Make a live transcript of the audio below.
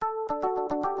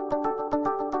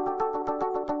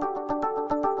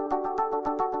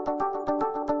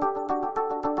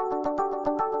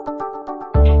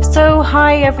So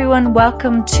hi everyone,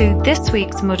 welcome to this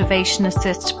week's Motivation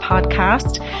Assist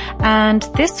podcast. And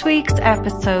this week's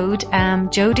episode,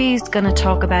 Jodie's going to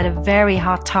talk about a very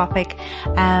hot topic,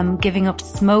 giving up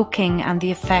smoking and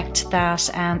the effect that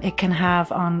it can have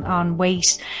on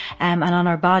weight and on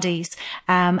our bodies.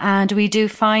 And we do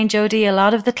find, Jodie, a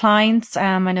lot of the clients,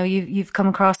 I know you've come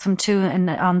across them too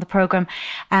on the program,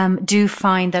 do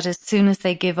find that as soon as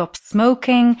they give up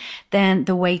smoking, then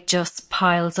the weight just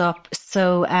piles up.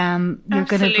 So you're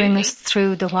going to bring us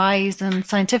through the whys and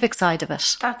scientific side of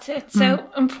it. That's it. So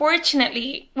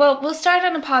unfortunately, well, we'll start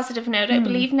on a positive note. I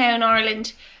believe now in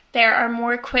Ireland there are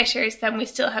more quitters than we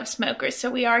still have smokers, so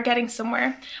we are getting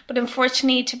somewhere. But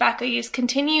unfortunately, tobacco use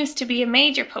continues to be a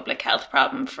major public health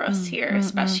problem for us here,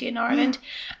 especially in Ireland,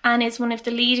 and is one of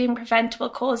the leading preventable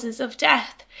causes of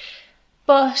death.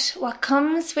 But what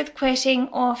comes with quitting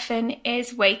often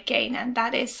is weight gain, and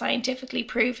that is scientifically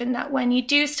proven that when you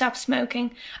do stop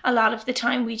smoking, a lot of the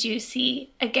time we do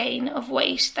see a gain of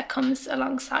weight that comes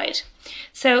alongside.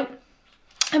 So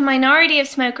a minority of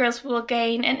smokers will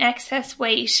gain an excess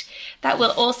weight that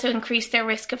will also increase their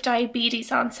risk of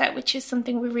diabetes onset, which is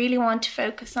something we really want to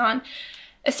focus on,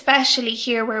 especially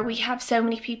here where we have so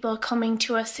many people coming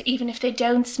to us, even if they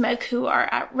don't smoke, who are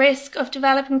at risk of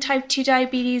developing type 2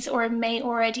 diabetes or may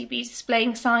already be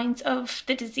displaying signs of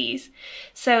the disease.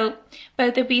 So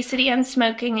both obesity and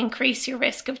smoking increase your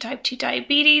risk of type 2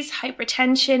 diabetes,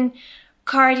 hypertension,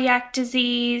 cardiac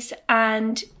disease,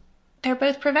 and they're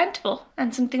both preventable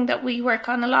and something that we work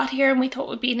on a lot here, and we thought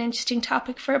would be an interesting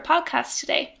topic for a podcast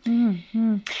today.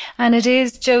 Mm-hmm. And it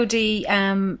is, Jodie,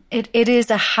 it is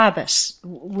a habit,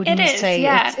 wouldn't you say?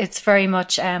 Yeah. It's very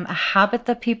much a habit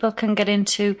that people can get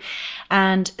into.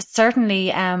 And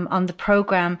certainly on the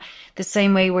program, the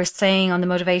same way we're saying on the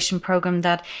motivation program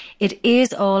that it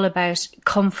is all about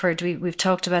comfort. We've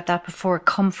talked about that before,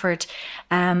 comfort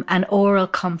and oral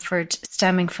comfort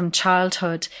stemming from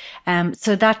childhood.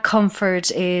 So that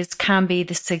comfort can be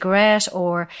the cigarette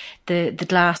or the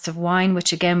glass of wine,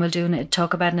 which again we'll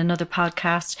talk about in another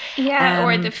podcast. Yeah,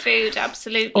 or the food,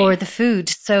 absolutely. Or the food.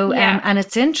 So, yeah. And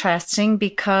it's interesting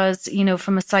because, you know,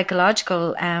 from a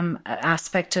psychological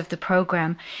aspect of the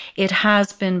program, it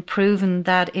has been proven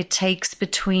that it takes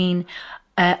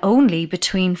only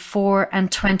between 4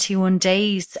 and 21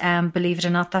 days, believe it or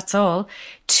not, that's all,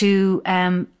 to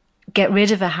get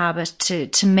rid of a habit,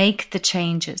 to make the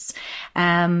changes.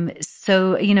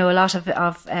 So, you know, a lot of the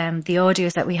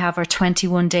audios that we have are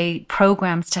 21-day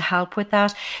programs to help with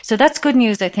that. So that's good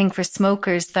news, I think, for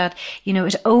smokers that, you know,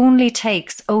 it only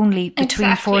takes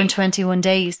between 4 and 21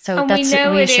 days. So and that's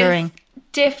reassuring. It is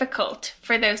difficult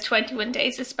for those 21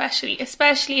 days, especially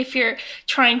if you're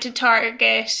trying to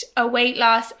target a weight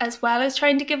loss as well as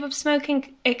trying to give up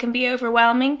smoking. It can be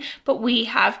overwhelming, but we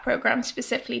have programs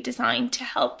specifically designed to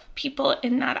help people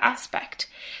in that aspect.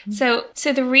 So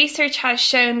the research has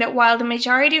shown that while the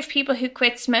majority of people who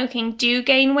quit smoking do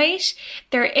gain weight,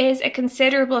 there is a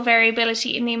considerable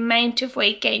variability in the amount of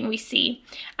weight gain we see.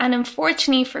 And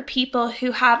unfortunately for people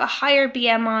who have a higher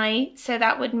BMI, so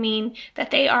that would mean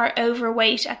that they are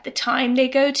overweight at the time they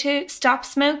go to stop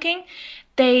smoking,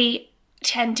 they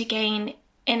tend to gain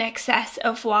in excess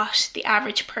of what the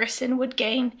average person would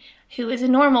gain who is a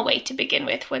normal weight to begin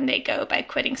with when they go about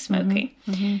quitting smoking.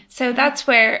 Mm-hmm. So that's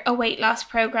where a weight loss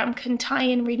program can tie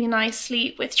in really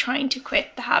nicely with trying to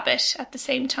quit the habit at the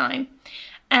same time.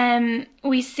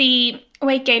 We see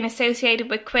weight gain associated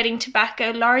with quitting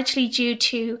tobacco largely due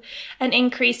to an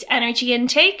increased energy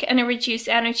intake and a reduced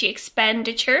energy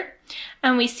expenditure.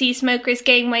 And we see smokers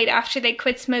gain weight after they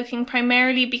quit smoking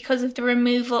primarily because of the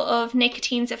removal of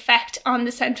nicotine's effect on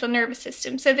the central nervous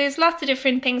system. So there's lots of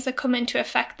different things that come into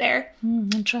effect there.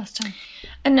 Interesting.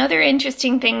 Another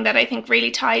interesting thing that I think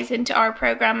really ties into our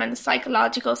program and the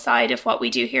psychological side of what we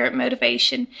do here at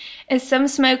Motivation is some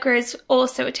smokers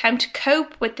also attempt to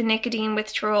cope with the nicotine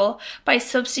withdrawal by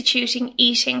substituting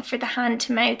eating for the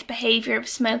hand-to-mouth behaviour of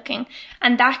smoking.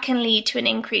 And that can lead to an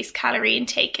increased calorie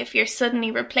intake if you're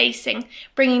suddenly replacing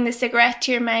bringing the cigarette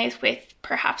to your mouth with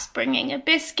perhaps bringing a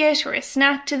biscuit or a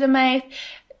snack to the mouth.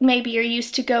 Maybe you're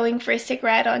used to going for a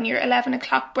cigarette on your 11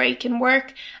 o'clock break in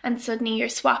work and suddenly you're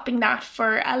swapping that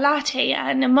for a latte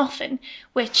and a muffin,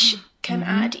 which can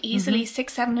add easily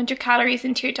 600-700 calories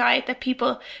into your diet that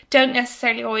people don't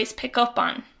necessarily always pick up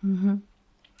on.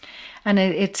 And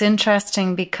it's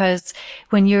interesting because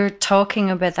when you're talking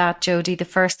about that, Jodie, the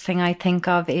first thing I think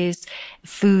of is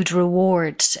food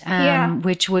reward,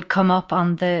 which would come up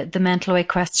on the mental weight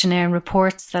questionnaire and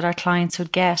reports that our clients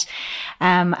would get.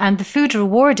 And the food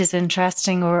reward is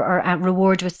interesting, or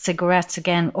reward with cigarettes,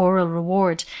 again, oral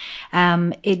reward.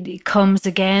 It comes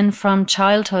again from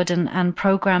childhood and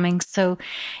programming. So,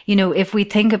 if we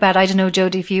think about, I don't know,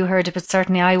 Jodie, if you heard it, but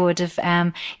certainly I would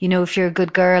have, if you're a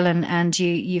good girl and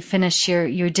you finish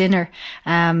your dinner,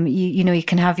 you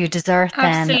can have your dessert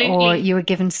then. Absolutely. Or you were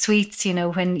given sweets,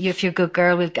 if you're a good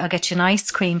girl, I'll get you an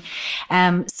ice cream.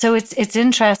 So it's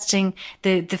interesting,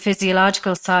 the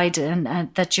physiological side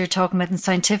and that you're talking about, the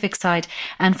scientific side,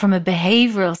 and from a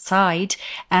behavioral side,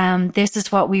 this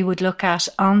is what we would look at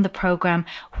on the program,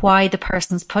 why the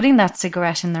person's putting that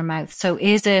cigarette in their mouth. So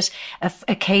is it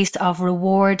a case of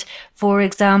reward? For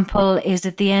example, is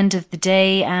it the end of the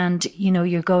day and,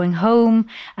 you're going home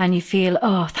and you feel,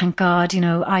 oh, thank God,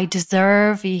 I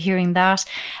deserve, are you hearing that?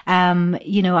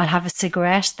 I'll have a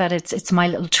cigarette, that it's my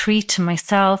little treat to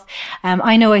myself.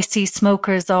 I know I see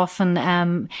smokers often,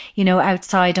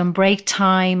 outside on break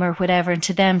time or whatever, and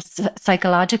to them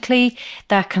psychologically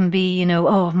that can be,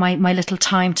 my little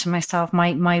time to myself,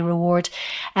 my reward.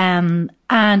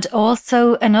 And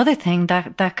also another thing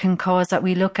that can cause, that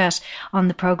we look at on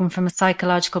the program from a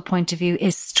psychological point of view,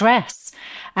 is stress.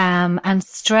 And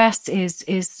stress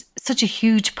is such a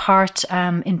huge part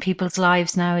in people's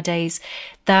lives nowadays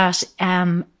that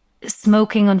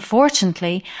smoking,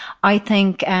 unfortunately, I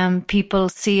think people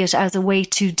see it as a way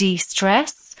to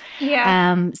de-stress.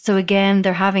 Yeah. So again,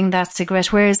 they're having that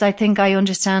cigarette, whereas I think I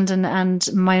understand,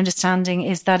 and my understanding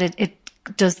is that it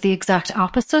does the exact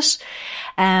opposite.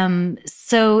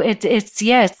 So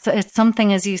it's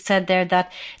something, as you said there,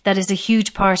 that is a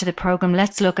huge part of the program.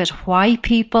 Let's look at why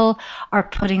people are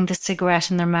putting the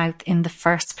cigarette in their mouth in the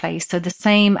first place. So the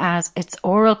same as it's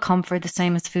oral comfort, the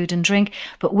same as food and drink,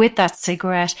 but with that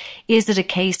cigarette, is it a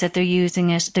case that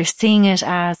they're seeing it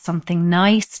as something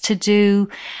nice to do?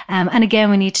 And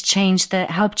again, we need to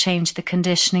help change the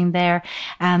conditioning there.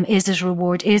 Is it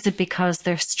reward? Is it because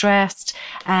they're stressed?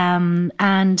 And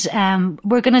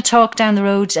we're going to talk down the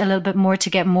road a little bit more to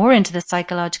get more into the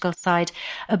psychological side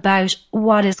about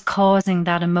what is causing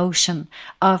that emotion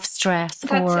of stress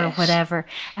or whatever.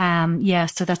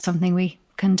 So that's something we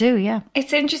can do. Yeah.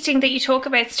 It's interesting that you talk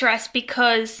about stress,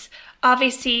 because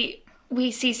obviously we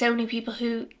see so many people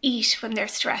who eat when they're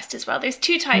stressed as well. There's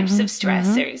two types of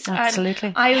stressors.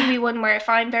 Absolutely. I would be one where if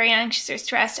I'm very anxious or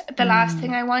stressed, the last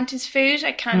thing I want is food.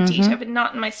 I can't eat. I have a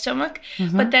knot in my stomach.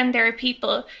 But then there are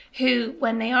people who,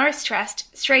 when they are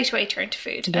stressed, straight away turn to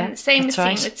food. Yeah, and the same is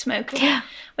seen with smoking. Yeah.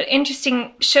 But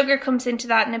interesting, sugar comes into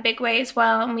that in a big way as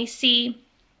well. And we see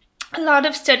a lot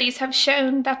of studies have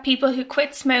shown that people who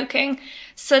quit smoking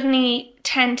suddenly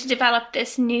tend to develop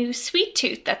this new sweet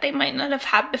tooth that they might not have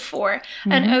had before.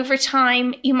 And over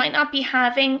time, you might not be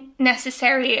having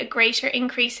necessarily a greater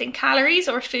increase in calories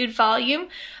or food volume,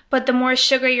 but the more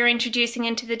sugar you're introducing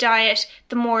into the diet,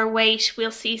 the more weight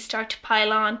we'll see start to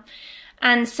pile on.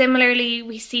 And similarly,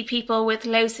 we see people with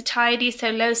low satiety,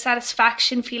 so low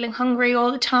satisfaction, feeling hungry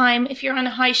all the time. If you're on a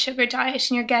high sugar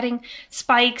diet and you're getting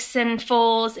spikes and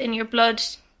falls in your blood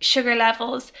sugar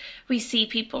levels, we see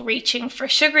people reaching for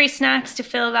sugary snacks to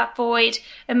fill that void,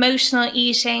 emotional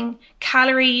eating,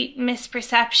 calorie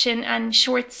misperception, and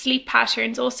short sleep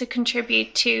patterns also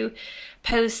contribute to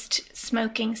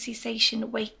post-smoking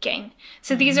cessation weight gain.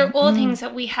 So these are all things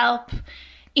that we help.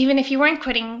 Even if you weren't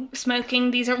quitting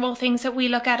smoking, these are all things that we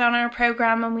look at on our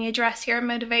program and we address here at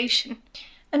Motivation.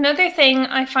 Another thing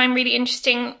I find really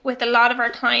interesting with a lot of our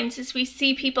clients is we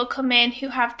see people come in who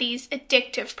have these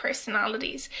addictive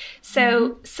personalities.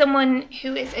 So someone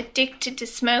who is addicted to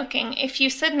smoking, if you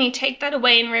suddenly take that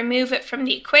away and remove it from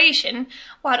the equation,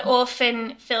 what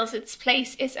often fills its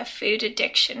place is a food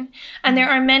addiction. And there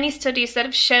are many studies that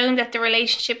have shown that the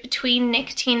relationship between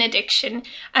nicotine addiction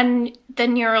and the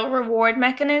neural reward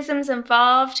mechanisms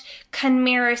involved can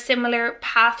mirror similar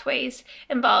pathways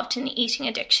involved in eating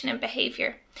addiction and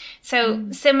behavior.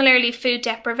 So similarly, food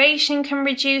deprivation can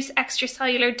reduce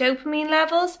extracellular dopamine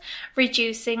levels,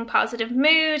 reducing positive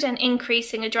mood and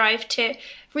increasing a drive to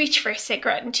reach for a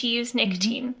cigarette and to use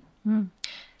nicotine.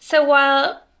 So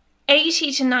while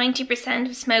 80 to 90%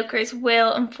 of smokers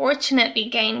will unfortunately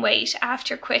gain weight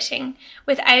after quitting,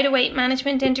 without a weight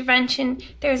management intervention,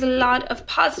 there's a lot of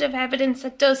positive evidence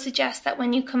that does suggest that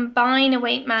when you combine a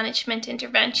weight management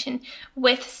intervention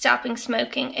with stopping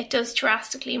smoking, it does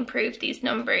drastically improve these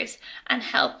numbers and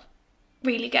help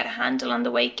really get a handle on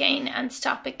the weight gain and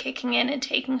stop it kicking in and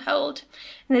taking hold.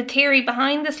 And the theory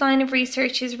behind this line of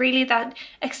research is really that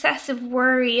excessive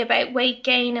worry about weight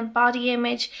gain and body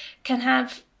image can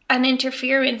have an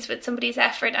interference with somebody's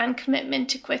effort and commitment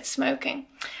to quit smoking.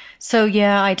 So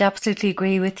yeah, I'd absolutely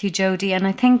agree with you, Jodie. And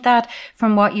I think that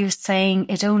from what you're saying,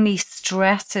 it only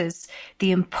stresses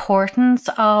the importance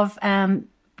of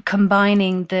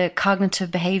combining the cognitive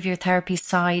behavior therapy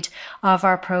side of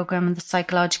our program and the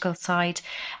psychological side,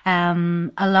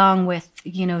 along with,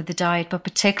 the diet, but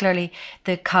particularly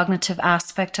the cognitive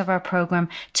aspect of our program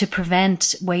to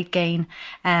prevent weight gain.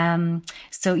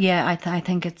 So yeah, I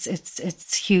think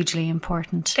it's hugely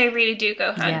important. They really do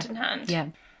go hand in hand. Yeah.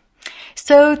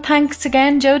 So thanks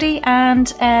again, Jodie, and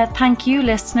thank you,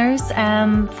 listeners,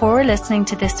 for listening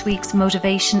to this week's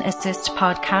Motivation Assist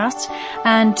podcast.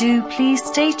 And do please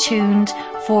stay tuned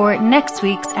for next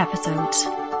week's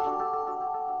episode.